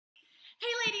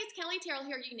it's Kelly Terrell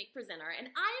here, Younique Presenter, and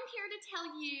I am here to tell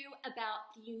you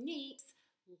about Younique's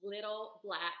little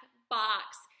black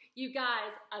box. You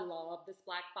guys, I love this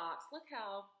black box. Look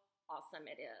how awesome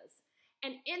it is.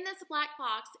 And in this black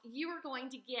box, you are going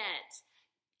to get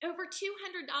over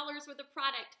 $200 worth of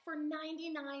product for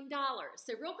 $99.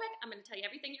 So real quick, I'm going to tell you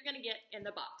everything you're going to get in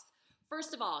the box.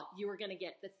 First of all, you are going to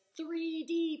get the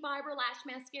 3D Fiber Lash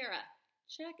Mascara.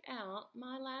 Check out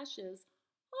my lashes.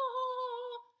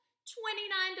 Oh,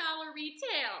 $29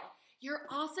 retail. You're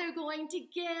also going to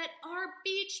get our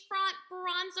beachfront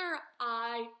bronzer.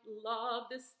 I love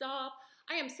this stuff.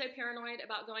 I am so paranoid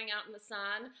about going out in the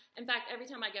sun. In fact, every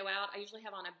time I go out, I usually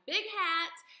have on a big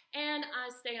hat and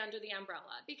I stay under the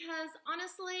umbrella because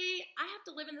honestly, I have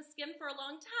to live in the skin for a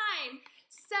long time.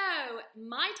 So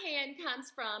my tan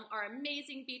comes from our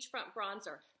amazing beachfront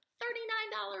bronzer,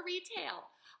 $39 retail.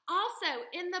 Also,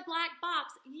 in the black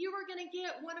box, you are going to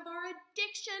get one of our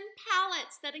addiction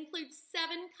palettes that includes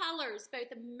 7 colors,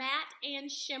 both matte and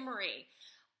shimmery.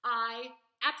 I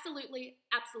absolutely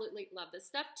love this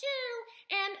stuff too.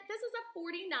 And this is a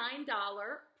 $49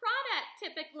 product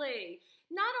typically.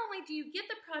 Not only do you get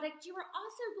the product, you are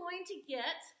also going to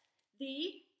get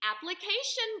the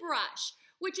application brush,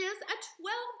 which is a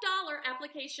 $12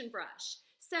 application brush.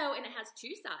 So, and it has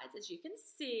 2 sides, as you can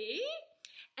see.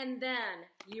 And then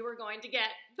you are going to get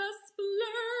the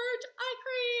Splurge eye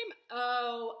cream.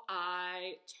 Oh,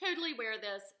 I totally wear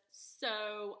this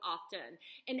so often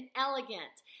and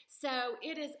elegant. So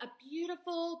it is a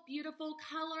beautiful, beautiful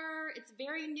color. It's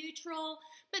very neutral.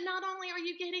 But not only are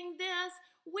you getting this,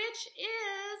 which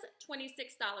is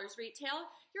 $26 retail,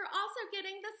 you're also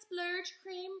getting the Splurge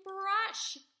cream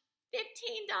brush.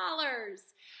 $15.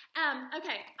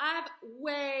 Okay, I've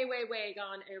way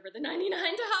gone over the $99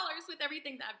 with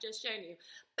everything that I've just shown you.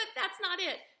 But that's not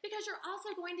it, because you're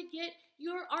also going to get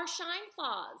our Shine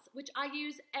Claws, which I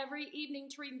use every evening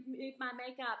to remove my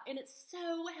makeup, and it's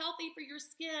so healthy for your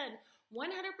skin. 100%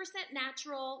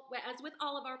 natural, as with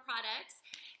all of our products,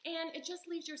 and it just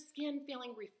leaves your skin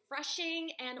feeling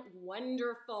refreshing and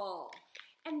wonderful.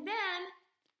 And then,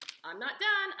 I'm not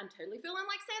done. I'm totally feeling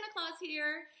like Santa Claus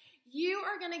here. You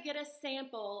are going to get a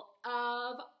sample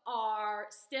of our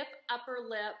stiff upper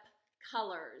lip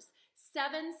colors.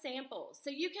 7 samples.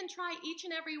 So you can try each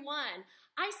and every one.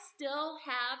 I still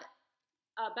have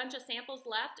a bunch of samples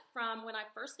left from when I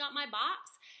first got my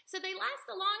box. So they last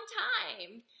a long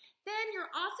time. Then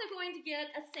you're also going to get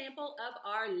a sample of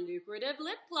our lucrative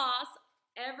lip gloss.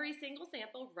 Every single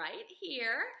sample right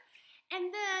here.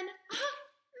 And then,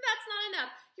 that's not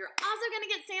enough. You're also going to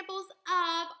get samples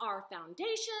of our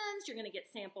foundations. You're going to get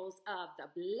samples of the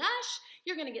blush.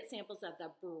 You're going to get samples of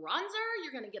the bronzer.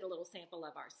 You're going to get a little sample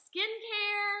of our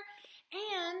skincare.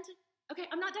 And, okay,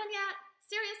 I'm not done yet.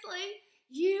 Seriously,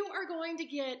 you are going to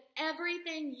get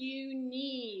everything you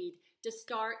need to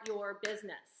start your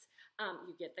business.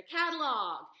 You get the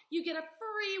catalog. You get a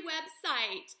free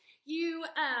website. You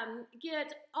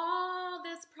get all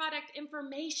this product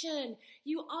information.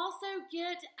 You also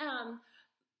get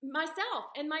myself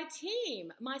and my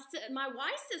team, my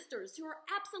Y sisters, who are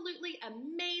absolutely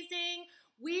amazing.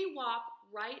 We walk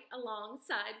right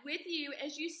alongside with you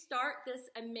as you start this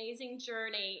amazing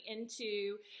journey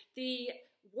into the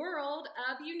world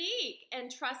of Younique.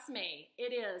 And trust me,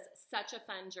 it is such a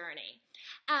fun journey.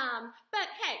 But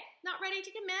hey, not ready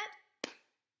to commit?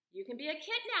 You can be a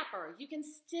kidnapper. You can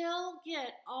still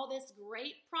get all this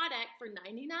great product for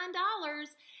 $99,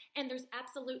 and there's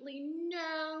absolutely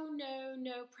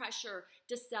no pressure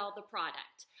to sell the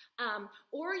product.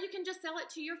 Or you can just sell it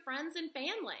to your friends and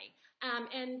family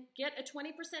and get a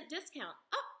 20% discount.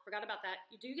 Oh, forgot about that.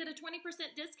 You do get a 20%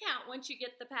 discount once you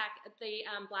get the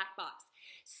black box.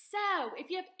 So if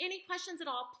you have any questions at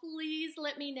all, please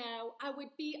let me know. I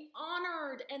would be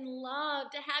honored and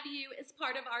love to have you as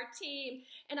part of our team.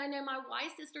 And I know my Y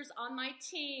sisters on my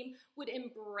team would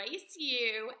embrace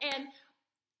you. And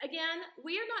again,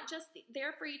 we are not just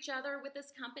there for each other with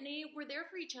this company, we're there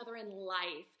for each other in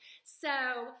life.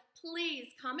 So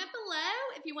please comment below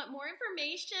if you want more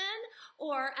information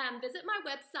or visit my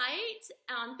website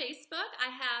on Facebook.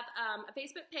 I have a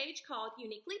Facebook page called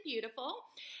Uniquely Beautiful.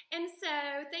 And so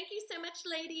thank you so much,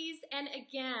 ladies. And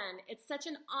again, it's such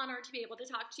an honor to be able to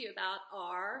talk to you about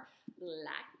our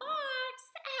black box.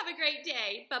 Have a great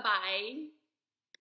day. Bye-bye.